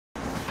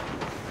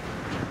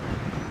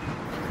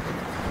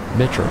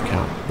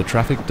MetroCount, the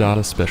traffic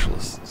data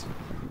specialists.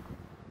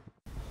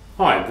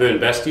 Hi, Vern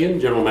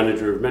Bastian, General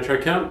Manager of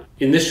MetroCount.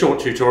 In this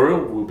short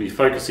tutorial, we'll be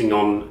focusing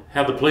on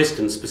how the police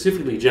can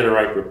specifically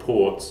generate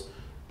reports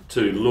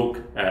to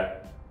look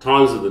at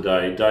times of the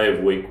day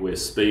of week where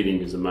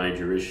speeding is a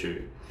major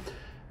issue.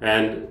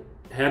 And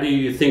how do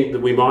you think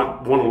that we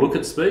might want to look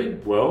at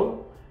speed?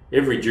 Well,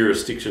 every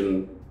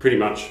jurisdiction pretty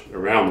much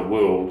around the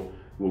world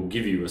will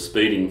give you a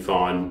speeding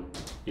fine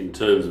in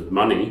terms of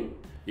money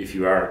if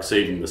you are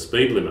exceeding the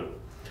speed limit.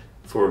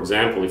 For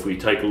example, if we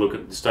take a look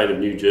at the state of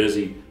New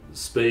Jersey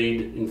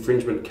speed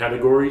infringement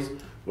categories,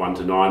 1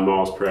 to 9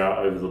 miles per hour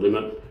over the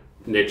limit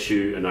nets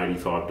you an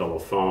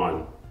 $85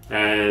 fine.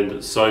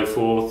 And so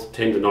forth,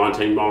 10 to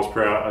 19 miles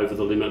per hour over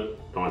the limit,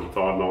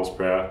 95 miles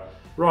per hour,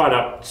 right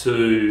up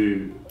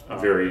to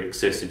very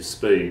excessive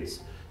speeds.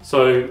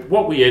 So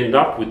what we end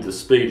up with the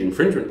speed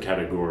infringement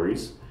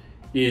categories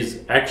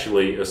is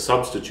actually a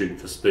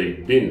substitute for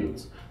speed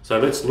bins. So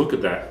let's look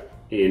at that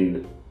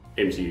in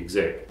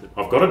MT-Exec.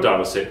 I've got a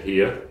data set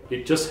here.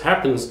 It just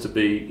happens to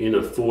be in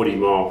a 40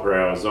 mile per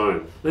hour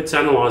zone. Let's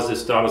analyze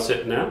this data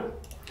set now.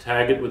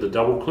 Tag it with a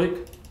double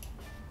click.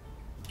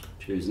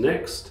 Choose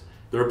next.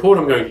 The report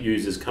I'm going to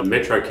use is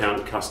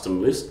MetroCount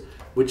custom list,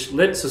 which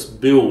lets us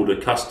build a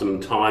custom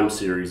time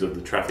series of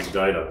the traffic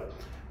data.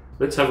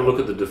 Let's have a look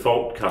at the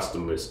default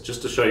custom list,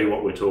 just to show you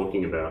what we're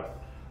talking about.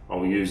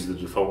 I'll use the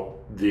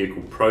default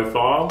vehicle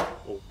profile.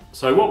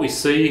 So what we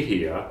see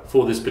here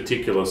for this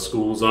particular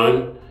school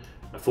zone,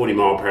 a 40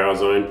 mile per hour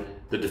zone,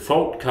 the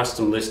default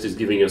custom list is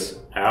giving us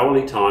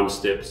hourly time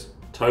steps,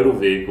 total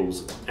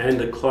vehicles,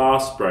 and a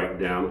class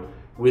breakdown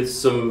with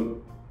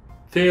some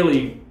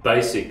fairly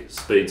basic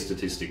speed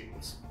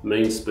statistics,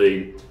 mean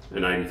speed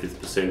and 85th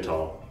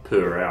percentile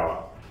per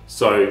hour.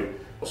 So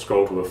I'll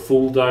scroll to a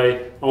full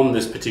day. On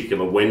this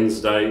particular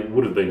Wednesday,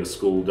 would have been a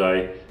school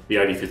day, the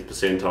 85th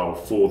percentile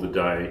for the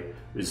day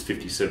is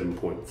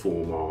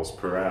 57.4 miles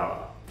per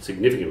hour,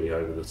 significantly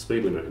over the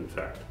speed limit in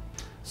fact.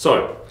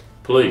 So,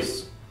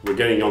 police, we're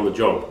getting on the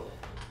job.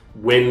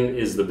 When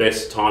is the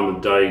best time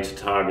of day to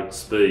target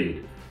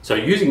speed? So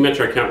using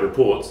MetroCount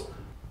reports,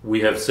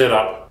 we have set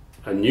up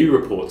a new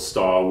report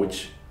style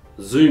which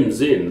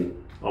zooms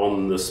in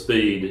on the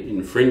speed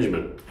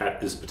infringement at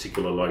this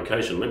particular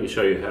location. Let me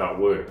show you how it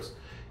works.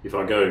 If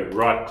I go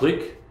right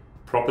click,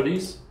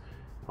 properties,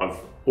 I've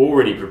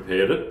already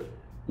prepared it,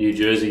 New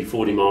Jersey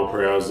 40 mile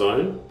per hour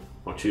zone,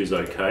 I'll choose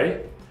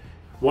OK.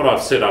 What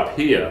I've set up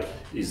here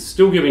is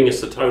still giving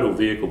us the total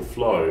vehicle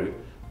flow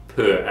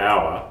per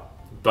hour,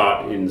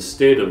 but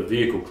instead of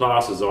vehicle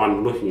classes,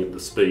 I'm looking at the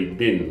speed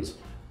bins,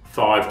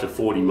 5 to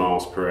 40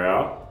 miles per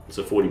hour, it's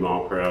a 40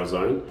 mile per hour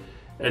zone,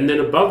 and then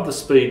above the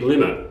speed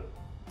limit,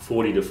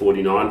 40 to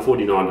 49,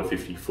 49 to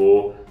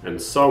 54,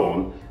 and so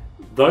on,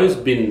 those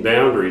bin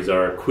boundaries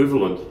are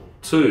equivalent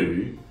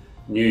to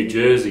New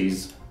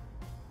Jersey's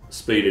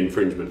speed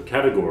infringement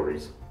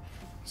categories.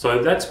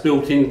 So that's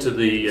built into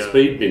the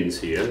speed bins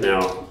here.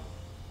 Now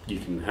you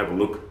can have a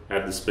look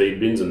at the speed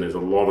bins and there's a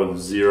lot of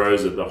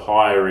zeros at the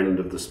higher end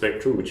of the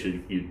spectrum, which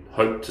you'd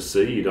hope to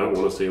see. You don't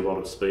want to see a lot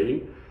of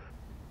speeding.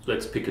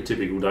 Let's pick a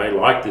typical day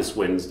like this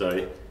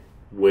Wednesday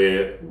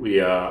where we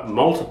are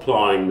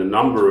multiplying the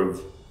number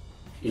of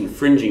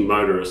infringing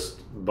motorists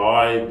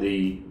by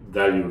the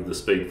value of the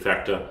speed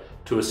factor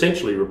to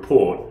essentially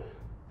report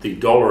the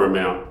dollar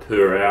amount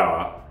per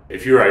hour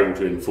if you're able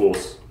to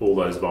enforce all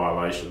those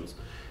violations.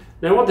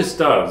 Now what this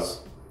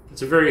does,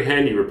 it's a very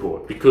handy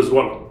report because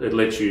what it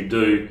lets you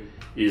do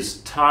is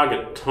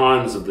target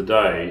times of the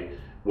day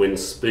when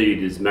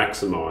speed is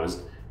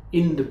maximised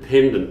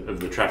independent of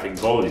the traffic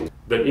volume.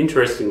 But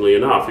interestingly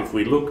enough, if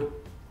we look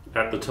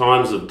at the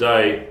times of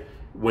day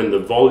when the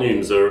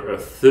volumes are a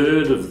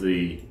third of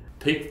the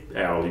peak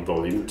hourly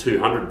volume,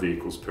 200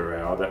 vehicles per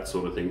hour, that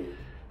sort of thing,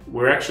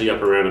 we're actually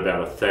up around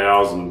about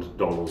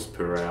 $1,000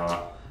 per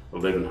hour,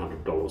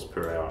 $1,100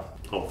 per hour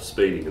of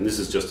speeding, and this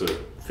is just a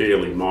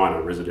fairly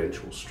minor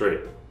residential street.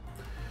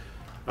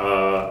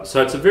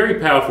 So it's a very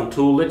powerful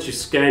tool, lets you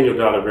scan your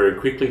data very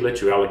quickly,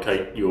 lets you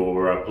allocate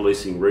your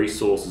policing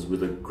resources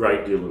with a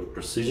great deal of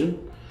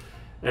precision,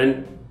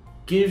 and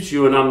gives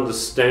you an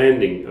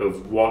understanding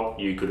of what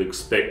you could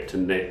expect to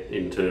net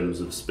in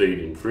terms of speed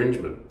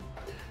infringement.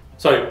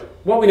 So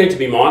what we need to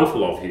be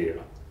mindful of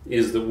here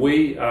is that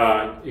we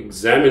are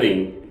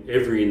examining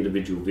every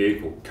individual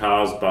vehicle,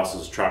 cars,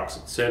 buses, trucks,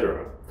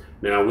 etc.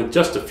 Now with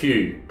just a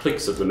few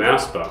clicks of the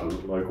mouse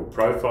button, local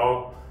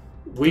profile,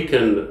 we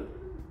can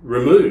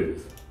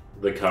remove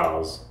the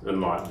cars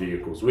and light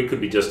vehicles. We could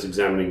be just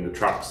examining the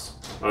trucks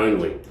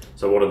only.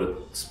 So what are the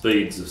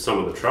speeds of some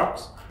of the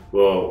trucks?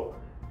 Well,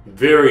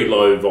 very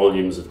low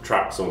volumes of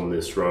trucks on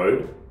this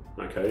road.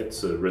 Okay,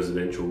 it's a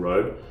residential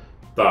road.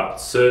 But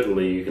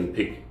certainly you can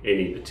pick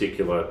any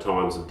particular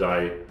times of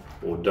day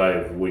or day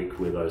of week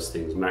where those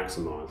things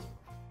maximise.